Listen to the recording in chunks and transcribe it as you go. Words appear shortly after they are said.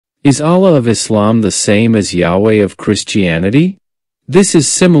Is Allah of Islam the same as Yahweh of Christianity? This is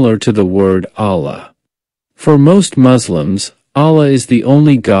similar to the word Allah. For most Muslims, Allah is the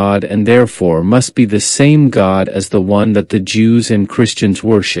only God and therefore must be the same God as the one that the Jews and Christians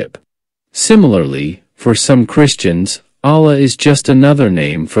worship. Similarly, for some Christians, Allah is just another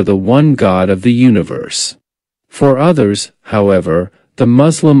name for the one God of the universe. For others, however, the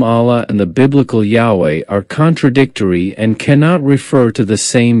Muslim Allah and the biblical Yahweh are contradictory and cannot refer to the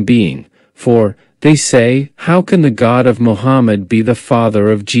same being, for, they say, how can the God of Muhammad be the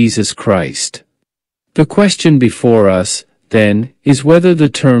father of Jesus Christ? The question before us, then, is whether the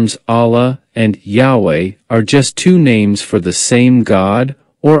terms Allah and Yahweh are just two names for the same God,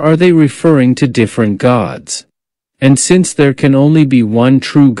 or are they referring to different gods? And since there can only be one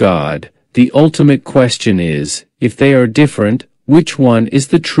true God, the ultimate question is, if they are different, which one is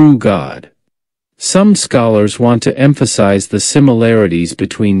the true God? Some scholars want to emphasize the similarities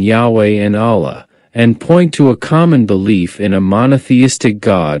between Yahweh and Allah, and point to a common belief in a monotheistic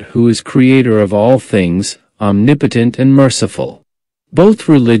God who is creator of all things, omnipotent and merciful. Both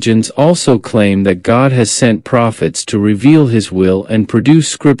religions also claim that God has sent prophets to reveal His will and produce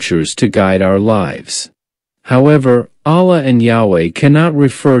scriptures to guide our lives. However, Allah and Yahweh cannot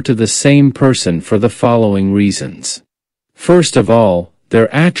refer to the same person for the following reasons. First of all,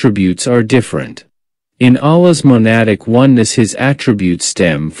 their attributes are different. In Allah's monadic oneness, His attributes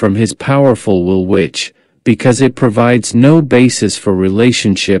stem from His powerful will which, because it provides no basis for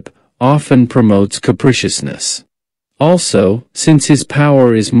relationship, often promotes capriciousness. Also, since His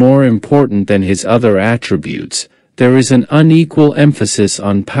power is more important than His other attributes, there is an unequal emphasis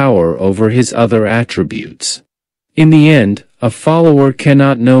on power over His other attributes. In the end, a follower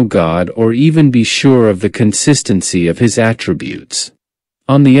cannot know God or even be sure of the consistency of His attributes.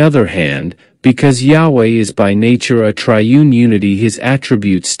 On the other hand, because Yahweh is by nature a triune unity, His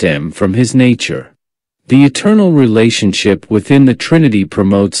attributes stem from His nature. The eternal relationship within the Trinity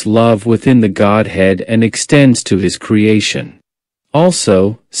promotes love within the Godhead and extends to His creation.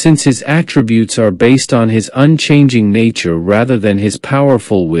 Also, since His attributes are based on His unchanging nature rather than His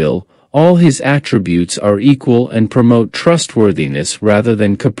powerful will, all His attributes are equal and promote trustworthiness rather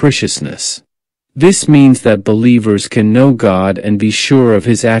than capriciousness. This means that believers can know God and be sure of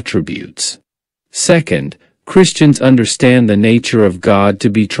His attributes. Second, Christians understand the nature of God to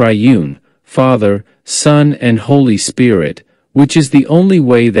be triune, Father, Son and Holy Spirit, which is the only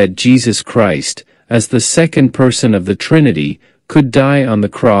way that Jesus Christ, as the second person of the Trinity, could die on the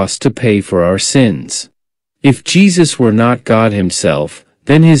cross to pay for our sins. If Jesus were not God Himself,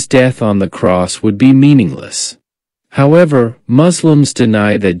 then His death on the cross would be meaningless. However, Muslims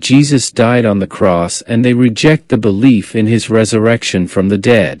deny that Jesus died on the cross and they reject the belief in His resurrection from the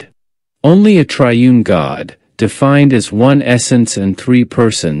dead. Only a triune God, defined as one essence and three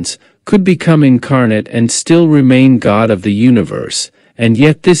persons, could become incarnate and still remain God of the universe, and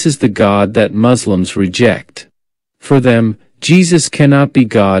yet this is the God that Muslims reject. For them, Jesus cannot be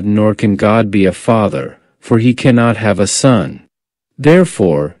God nor can God be a father, for He cannot have a son.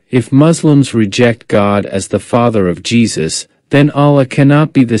 Therefore, if Muslims reject God as the Father of Jesus, then Allah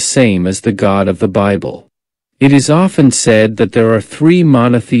cannot be the same as the God of the Bible. It is often said that there are three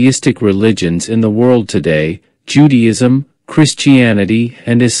monotheistic religions in the world today: Judaism, Christianity,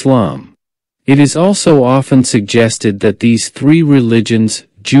 and Islam. It is also often suggested that these three religions,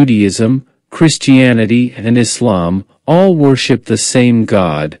 Judaism, Christianity, and Islam, all worship the same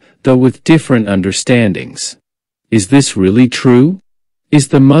God, though with different understandings. Is this really true? Is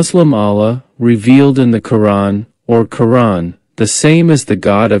the Muslim Allah, revealed in the Quran, or Quran, the same as the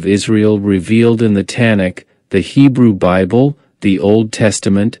God of Israel revealed in the Tanakh, the Hebrew Bible, the Old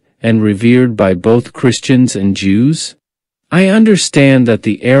Testament, and revered by both Christians and Jews? I understand that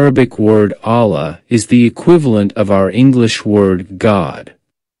the Arabic word Allah is the equivalent of our English word God.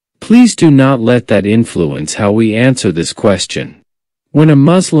 Please do not let that influence how we answer this question. When a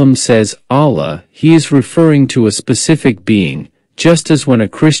Muslim says Allah, he is referring to a specific being, just as when a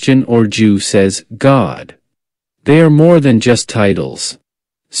Christian or Jew says God. They are more than just titles.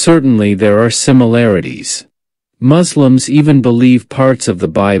 Certainly there are similarities. Muslims even believe parts of the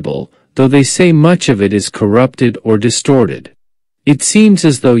Bible, though they say much of it is corrupted or distorted. It seems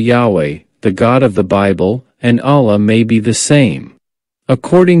as though Yahweh, the God of the Bible, and Allah may be the same.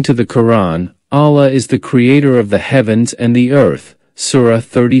 According to the Quran, Allah is the creator of the heavens and the earth, Surah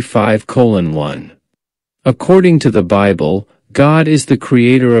 35:1. According to the Bible, God is the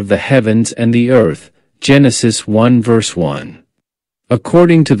creator of the heavens and the earth, Genesis 1:1.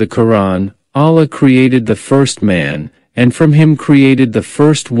 According to the Quran, Allah created the first man, and from him created the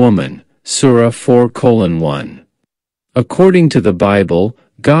first woman, Surah 4:1. According to the Bible,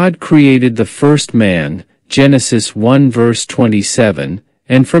 God created the first man, Genesis 1 verse 27,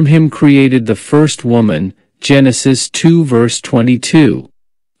 and from him created the first woman, Genesis 2 verse 22.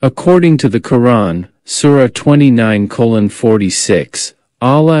 According to the Quran, Surah 29:46,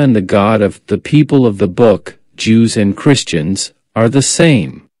 Allah and the God of the people of the book, Jews and Christians, are the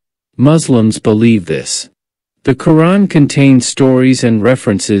same. Muslims believe this. The Quran contains stories and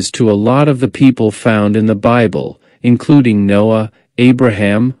references to a lot of the people found in the Bible, including Noah,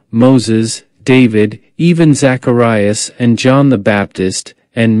 Abraham, Moses, David, even Zacharias and John the Baptist,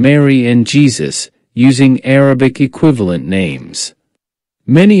 and Mary and Jesus, using Arabic equivalent names.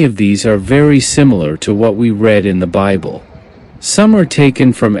 Many of these are very similar to what we read in the Bible. Some are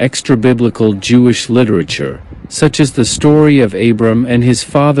taken from extra-biblical Jewish literature, such as the story of Abram and his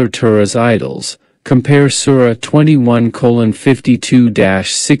father Terah's idols. Compare Surah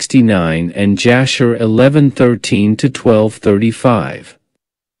 21:52-69 and Jasher 11:13-12:35.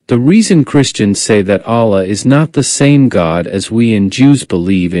 The reason Christians say that Allah is not the same God as we and Jews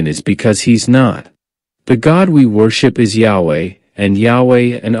believe in is because He's not. The God we worship is Yahweh, and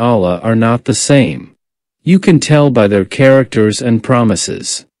Yahweh and Allah are not the same. You can tell by their characters and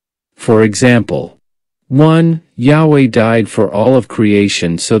promises. For example, 1. Yahweh died for all of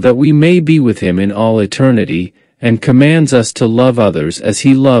creation so that we may be with Him in all eternity, and commands us to love others as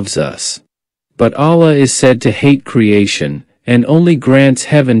He loves us. But Allah is said to hate creation, and only grants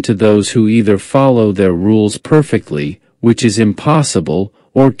heaven to those who either follow their rules perfectly, which is impossible,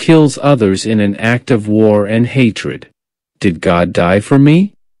 or kills others in an act of war and hatred. Did God die for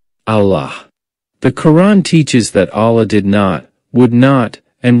me? Allah. The Quran teaches that Allah did not, would not,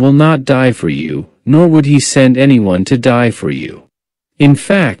 and will not die for you, nor would He send anyone to die for you. In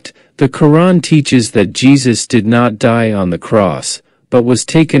fact, the Quran teaches that Jesus did not die on the cross, but was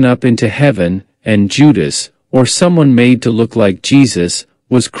taken up into heaven, and Judas, or someone made to look like Jesus,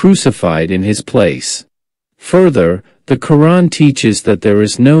 was crucified in his place. Further, the Quran teaches that there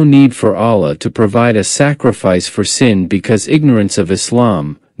is no need for Allah to provide a sacrifice for sin because ignorance of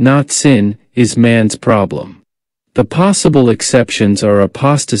Islam, not sin, is man's problem. The possible exceptions are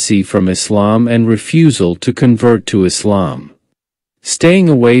apostasy from Islam and refusal to convert to Islam. Staying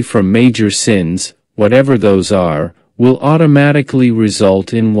away from major sins, whatever those are, will automatically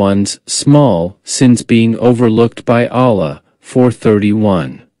result in one's small sins being overlooked by Allah.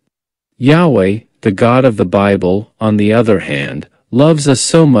 431. Yahweh, the God of the Bible, on the other hand, loves us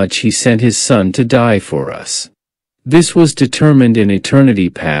so much He sent His Son to die for us. This was determined in eternity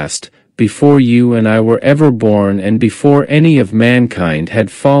past, before you and I were ever born and before any of mankind had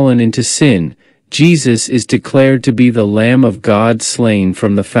fallen into sin. Jesus is declared to be the Lamb of God slain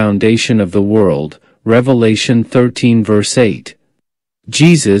from the foundation of the world. Revelation 13 verse 8.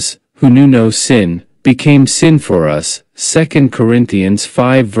 Jesus, who knew no sin, became sin for us. 2 Corinthians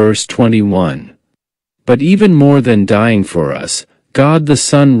 5 verse 21. But even more than dying for us, God the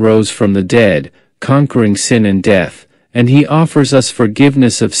Son rose from the dead, conquering sin and death, and He offers us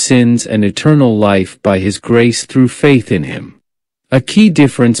forgiveness of sins and eternal life by His grace through faith in Him. A key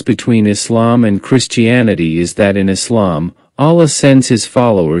difference between Islam and Christianity is that in Islam, Allah sends His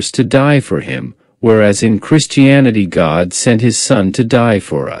followers to die for Him, whereas in Christianity God sent His Son to die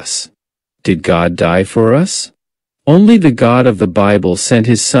for us. Did God die for us? Only the God of the Bible sent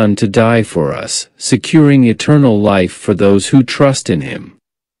His Son to die for us, securing eternal life for those who trust in Him.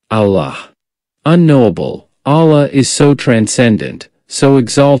 Allah. Unknowable, Allah is so transcendent, so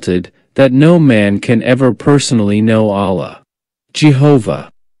exalted, that no man can ever personally know Allah.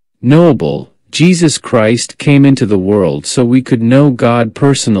 Jehovah. Knowable, Jesus Christ came into the world so we could know God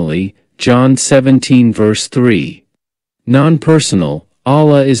personally. John 17 verse 3. Non-personal,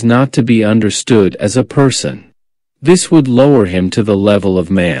 Allah is not to be understood as a person. This would lower Him to the level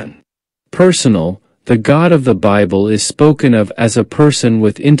of man. Personal, the God of the Bible is spoken of as a person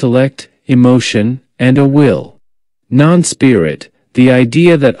with intellect, emotion, and a will. Non-spirit, the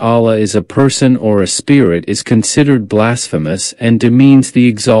idea that Allah is a person or a spirit is considered blasphemous and demeans the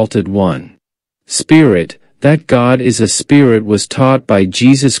Exalted One. Spirit, that God is a spirit was taught by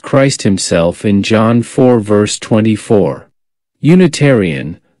Jesus Christ Himself in John 4 verse 24.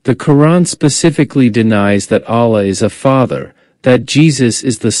 Unitarian, the Quran specifically denies that Allah is a Father, that Jesus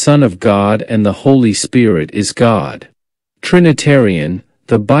is the Son of God and the Holy Spirit is God. Trinitarian,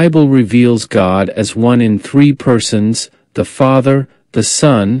 the Bible reveals God as one in three persons, the Father, the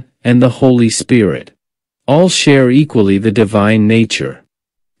Son, and the Holy Spirit. All share equally the divine nature.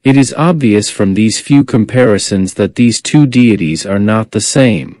 It is obvious from these few comparisons that these two deities are not the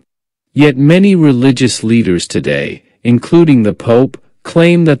same. Yet many religious leaders today, including the Pope,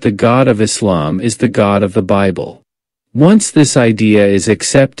 claim that the God of Islam is the God of the Bible. Once this idea is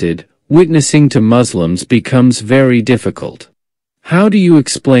accepted, witnessing to Muslims becomes very difficult. How do you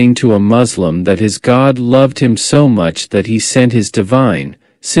explain to a Muslim that his God loved him so much that he sent his divine,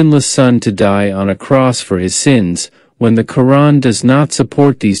 sinless Son to die on a cross for his sins, when the Quran does not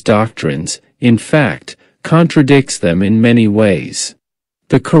support these doctrines, in fact, contradicts them in many ways?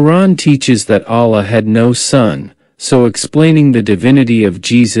 The Quran teaches that Allah had no son, so explaining the divinity of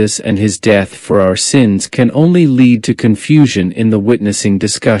Jesus and his death for our sins can only lead to confusion in the witnessing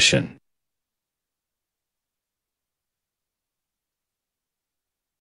discussion.